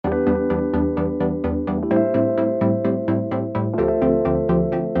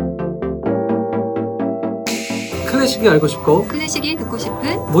클래식이 알고 싶고 클래식이 듣고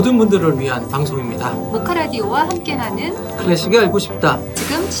싶은 모든 분들을 위한 방송입니다. 모카라디오와 함께하는 클래식이 알고 싶다.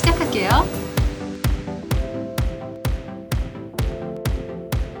 지금 시작할게요.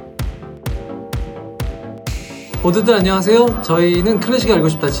 모두들 안녕하세요. 저희는 클래식이 알고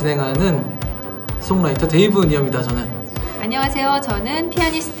싶다 진행하는 송라이터 데이브 니어입니다. 저는. 안녕하세요. 저는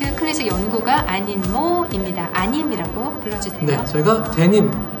피아니스트 클래식 연구가 안인모입니다. 아님이라고 불러주세요. 네, 저희가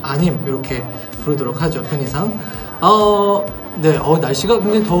대님, 아님 이렇게 부르도록 하죠. 편의상. 날씨가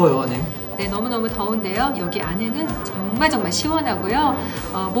굉장히 더워요, 아님. 네, 너무너무 더운데요. 여기 안에는 정말 시원하고요.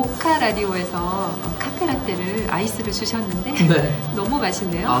 모카라디오에서 카페라떼를 아이스를 주셨는데 네. 너무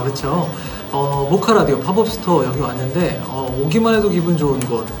맛있네요. 아, 그렇죠. 모카라디오 팝업 스토어 여기 왔는데 오기만 해도 기분 좋은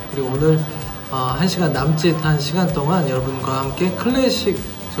곳. 그리고 오늘 1시간 남짓한 시간 동안 여러분과 함께 클래식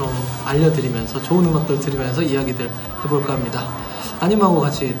좀 알려드리면서 좋은 음악들 들으면서 이야기들 해볼까 합니다. 아님하고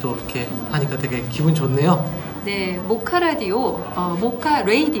같이 또 이렇게 하니까 되게 기분 좋네요. 네, 모카라디오,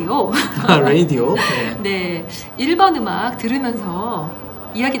 모카라디오. 라디오. 네, 1번 음악 들으면서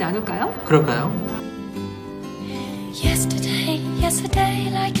이야기 나눌까요? 그럴까요?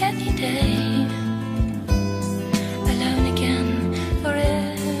 Yesterday like any day. Alone again for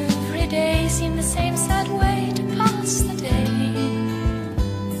every day seemed the same sad way to pass the day.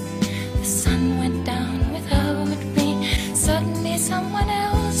 The sun went down without me. Suddenly someone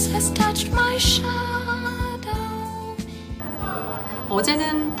else has touched my shadow.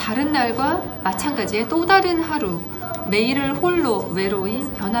 어제는 다른 날과 마찬가지의 또 다른 하루. 매일을 홀로 외로이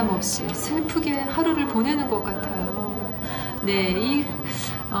변함없이 슬프게 하루를 보내는 것 같아요. 네, 이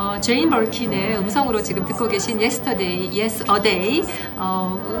제인 벌킨의 음성으로 지금 듣고 계신 Yesterday, Yes a Day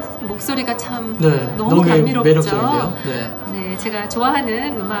목소리가 참 너무 감미롭죠. 매력적인데요. 네, 제가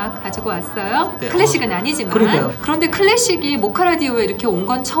좋아하는 음악 가지고 왔어요. 네, 클래식은 아니지만 그러니까요. 그런데 클래식이 모카라디오에 이렇게 온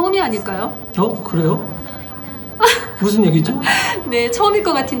건 처음이 아닐까요? 그래요? 무슨 얘기죠? 네, 처음일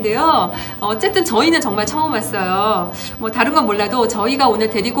것 같은데요. 어쨌든 저희는 정말 처음 왔어요. 뭐 다른 건 몰라도 저희가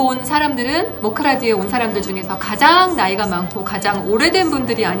오늘 데리고 온 사람들은 모카라디오에 온 사람들 중에서 가장 나이가 많고 가장 오래된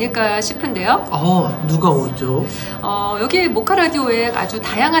분들이 아닐까 싶은데요. 누가 오죠? 여기 모카라디오에 아주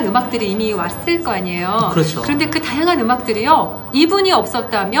다양한 음악들이 이미 왔을 거 아니에요. 그렇죠. 그런데 그 다양한 음악들이요, 이분이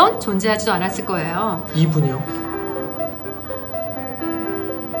없었다면 존재하지도 않았을 거예요. 이분이요?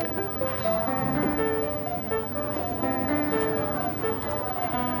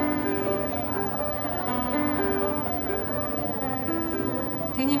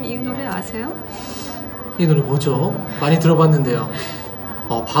 대님 이 노래 아세요? 이 노래 뭐죠? 많이 들어봤는데요.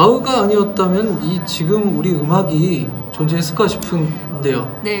 바흐가 아니었다면 지금 우리 음악이 존재했을까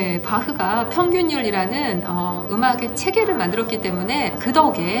싶은데요. 네, 바흐가 평균율이라는 음악의 체계를 만들었기 때문에 그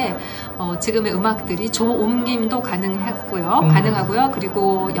덕에 지금의 음악들이 조옮김도 가능하고요.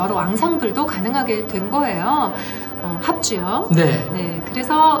 그리고 여러 앙상블도 가능하게 된 거예요. 합주요. 네.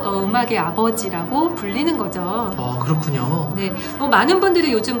 그래서 음악의 아버지라고 불리는 거죠. 그렇군요. 네, 많은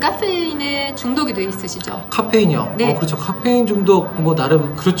분들이 요즘 카페인에 중독이 돼 있으시죠? 카페인이요? 네. 그렇죠. 카페인 중독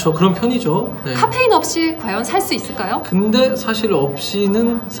나름 그렇죠. 그런 편이죠. 네. 카페인 없이 과연 살 수 있을까요? 근데 사실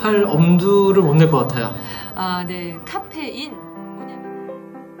없이는 살 엄두를 못 낼 것 같아요. 네, 카페인.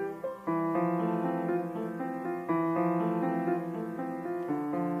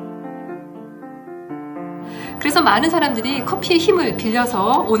 그래서 많은 사람들이 커피의 힘을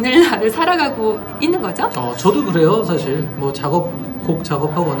빌려서 오늘날을 살아가고 있는 거죠? 저도 그래요, 사실. 곡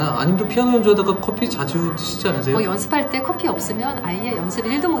작업하거나 아니면 또 피아노 연주하다가 커피 자주 드시지 않으세요? 연습할 때 커피 없으면 아예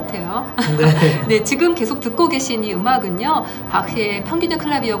연습을 1도 못해요. 네. 네, 지금 계속 듣고 계신 이 음악은요, 바흐의 평균율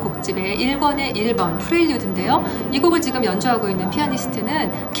클라비어 곡집의 1권의 1번 프렐류드인데요. 이 곡을 지금 연주하고 있는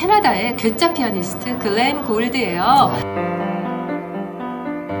피아니스트는 캐나다의 괴짜 피아니스트 글렌 골드예요.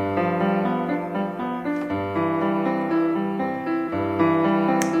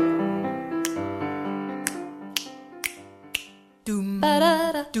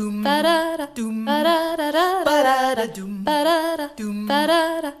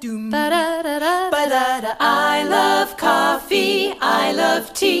 I love coffee, I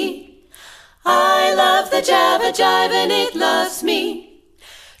love tea, I love the jabba jive and it loves me.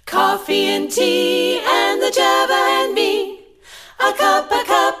 Coffee and tea and the jabba and me. A cup, a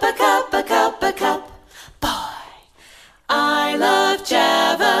cup, a cup, a cup, a cup. Boy, I love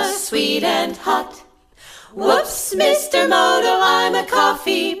java, sweet and hot. Whoops, Mr. Moto, I'm a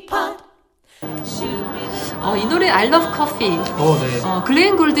coffee pot. 이 노래 I Love Coffee. 네.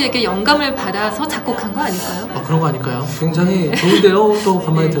 글렌 골드에게 영감을 받아서 작곡한 거 아닐까요? 그런 거 아닐까요? 굉장히 좋은데요. 또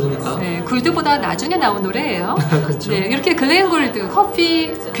가만히 들으니까. 네, 골드보다 나중에 나온 노래예요. 그렇죠. 네, 이렇게 글렌 골드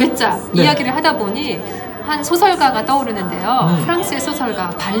커피 괴짜 네. 이야기를 하다 보니 한 소설가가 떠오르는데요. 프랑스의 소설가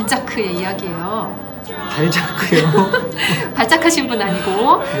발자크의 이야기예요. 발자크요? 발작하신 분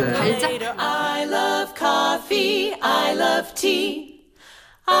아니고 네. 발작. I love coffee, I love tea.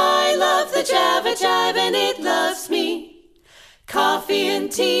 I love the Java Jive and it loves me. Coffee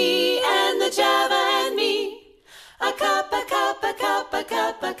and tea and the Java and me. A cup, a cup, a cup, a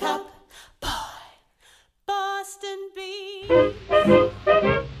cup, a cup. Boy, Boston Bean.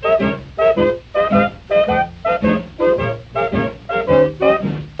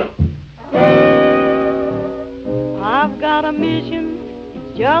 I've got a mission,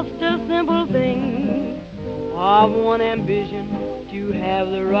 it's just a simple thing. I've one ambition, to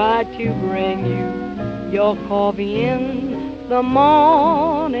have the right to bring you your coffee in the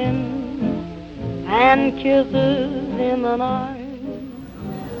morning and kisses in the night.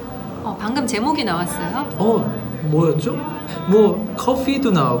 방금 제목이 나왔어요. 뭐였죠? 뭐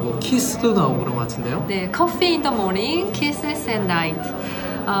커피도 나오고 키스도 나오고 그런 것 같은데요? 네, Coffee in the morning, kisses at night.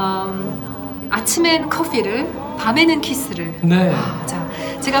 아침엔 커피를, 밤에는 키스를. 네. 자,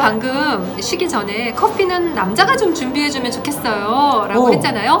 제가 방금 쉬기 전에 커피는 남자가 좀 준비해주면 좋겠어요 라고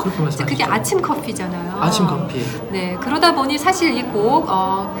했잖아요. 그렇게 말씀하셨죠. 그게 아침 커피잖아요. 아침 커피. 네, 그러다 보니 사실 이 곡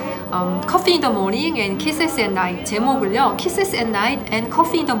Coffee in the morning and kisses at night 제목을요 Kisses at night and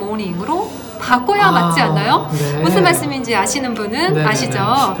Coffee in the morning으로 바꿔야 맞지 않나요? 네. 무슨 말씀인지 아시는 분은 네네네.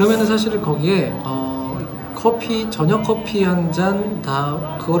 아시죠? 그러면은 사실 거기에 커피, 저녁 커피 한 잔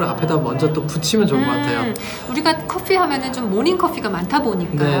다 그거를 앞에다 먼저 또 붙이면 좋을 것 같아요. 우리가 커피 하면은 좀 모닝 커피가 많다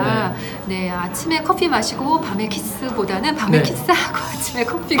보니까 네네. 네, 아침에 커피 마시고 밤에 키스보다는 밤에 네. 키스하고 아침에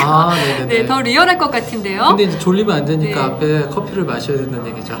커피가 네네네. 네, 더 리얼할 것 같은데요. 근데 이제 졸리면 안 되니까 네. 앞에 커피를 마셔야 된다는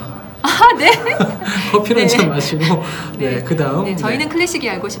얘기죠. 네. 커피를 네. 한 잔 마시고 네, 그 다음 네, 저희는 클래식이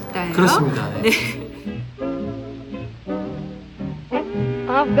알고 싶다예요. 그렇습니다. 네. 네.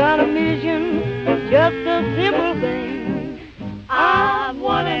 I've got a mission, it's just a simple thing. I've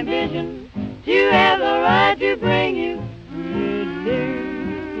one ambition, to have the right to bring you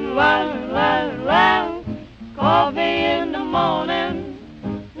coffee in the morning,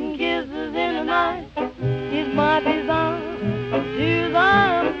 kisses in the night. It's my desire, to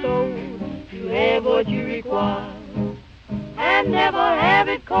I'm told, to have what you require, and never have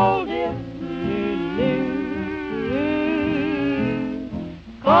it cold, dear.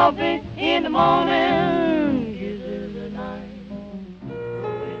 Coffee in the morning, kisses at night.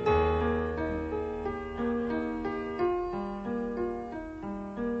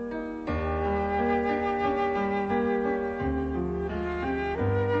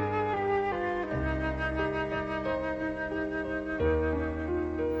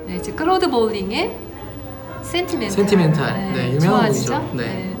 네, 이제 클로드 볼링의 센티멘탈. 네, 유명한 좋아하시죠? 곡이죠.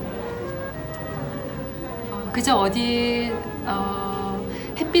 네. 그저 어디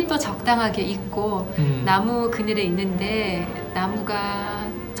햇빛도 적당하게 있고 나무 그늘에 있는데 나무가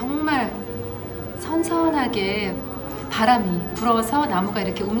정말 선선하게 바람이 불어서 나무가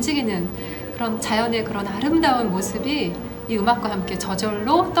이렇게 움직이는 그런 자연의 그런 아름다운 모습이 이 음악과 함께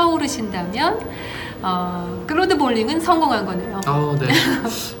저절로 떠오르신다면 클로드 볼링은 성공한 거네요. 네.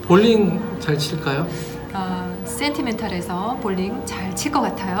 볼링 잘 칠까요? 센티멘탈에서 볼링 잘 칠 것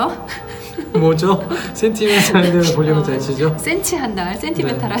같아요. 뭐죠? 센티멘탈은 볼링을 잘 치죠? 센치한 날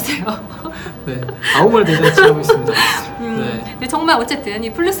센티멘탈 네. 하세요. 네. 아무 말 대잔치 하고 있습니다. 네. 근데 정말 어쨌든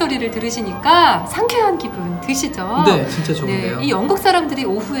이 플룻 소리를 들으시니까 상쾌한 기분 드시죠? 네, 진짜 좋은데요. 네, 이 영국 사람들이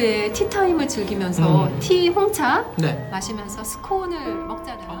오후에 티타임을 즐기면서 티 홍차 네. 마시면서 스콘을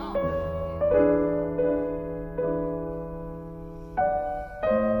먹잖아요.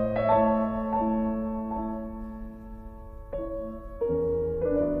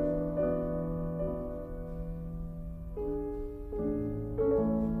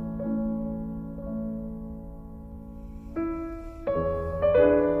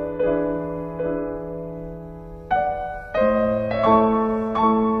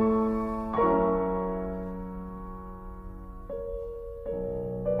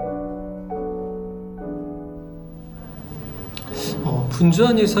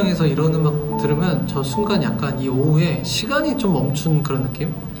 분주한 일상에서 이런 음악 들으면 저 순간 약간 이 오후에 시간이 좀 멈춘 그런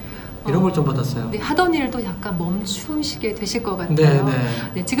느낌? 이런 걸 좀 받았어요. 네, 하던 일도 약간 멈추시게 되실 것 같아요. 네, 네.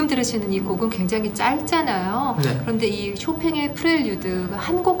 네, 지금 들으시는 이 곡은 굉장히 짧잖아요. 네. 그런데 이 쇼팽의 프렐류드가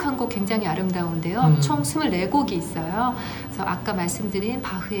한 곡 한 곡 굉장히 아름다운데요. 총 24곡이 있어요. 그래서 아까 말씀드린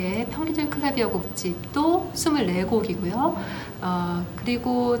바흐의 평균 클라비어 곡집도 24곡이고요.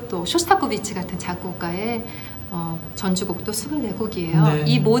 그리고 또 쇼스타코비치 같은 작곡가의 전주곡도 24곡이에요. 네.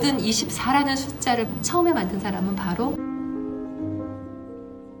 이 모든 24라는 숫자를 처음에 만든 사람은 바로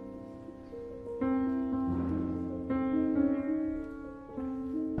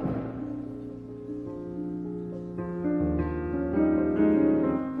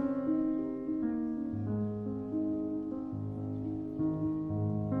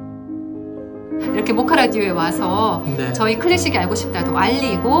모카라디오에 와서 네. 저희 클래식이 알고 싶다도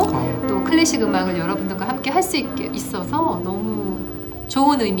알리고 또 클래식 음악을 여러분들과 함께 할 수 있어서 너무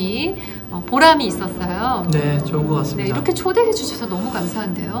좋은 의미, 보람이 있었어요. 네, 좋은 것 네, 같습니다. 이렇게 초대해 주셔서 너무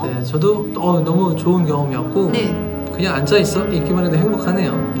감사한데요. 네, 저도 너무 좋은 경험이었고 네. 그냥 앉아 있기만 해도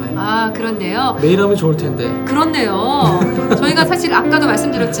행복하네요. 네. 아, 그렇네요. 매일 하면 좋을 텐데. 그렇네요. 저희가 사실 아까도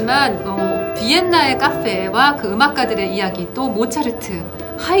말씀드렸지만 비엔나의 카페와 그 음악가들의 이야기, 또 모차르트,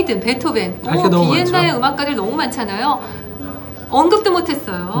 하이든, 베토벤, 할게 너무 비엔나의 많죠. 음악가들 너무 많잖아요. 언급도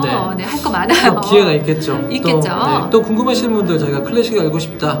못했어요. 네, 할 거 많아요. 또 기회가 있겠죠. 있겠죠. 또 궁금하신 분들 저희가 클래식 알고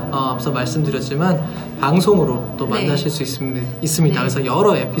싶다 앞서 말씀드렸지만 방송으로 또 네. 만나실 수 있습니다. 네. 그래서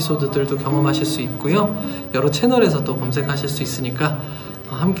여러 에피소드들도 경험하실 수 있고요. 여러 채널에서 또 검색하실 수 있으니까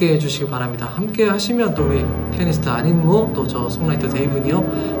함께 해주시기 바랍니다. 함께 하시면 또 우리 피아니스트 안인모 또 저 송라이터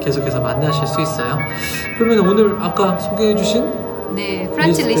데이브니요 계속해서 만나실 수 있어요. 그러면 오늘 아까 소개해주신 네,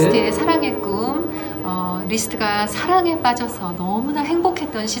 프란츠 리스트의 리스트의 사랑의 꿈. 리스트가 사랑에 빠져서 너무나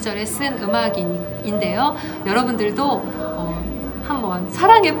행복했던 시절에 쓴 음악인데요. 여러분들도 한번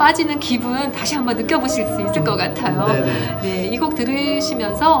사랑에 빠지는 기분 다시 한번 느껴보실 수 있을 것 같아요. 네네. 네, 이 곡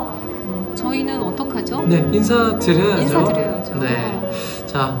들으시면서 저희는 어떡하죠? 네, 인사드려야죠. 인사드려야죠. 네,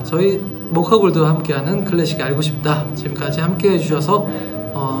 자, 저희 모카골드와 함께하는 클래식 알고 싶다 지금까지 함께 해주셔서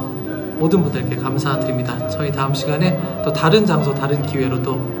모든 분들께 감사드립니다. 저희 다음 시간에 또 다른 장소 다른 기회로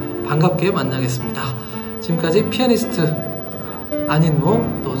또 반갑게 만나겠습니다. 지금까지 피아니스트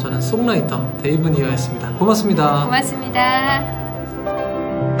안인모 또 저는 송라이터 데이브니어였습니다. 고맙습니다. 고맙습니다.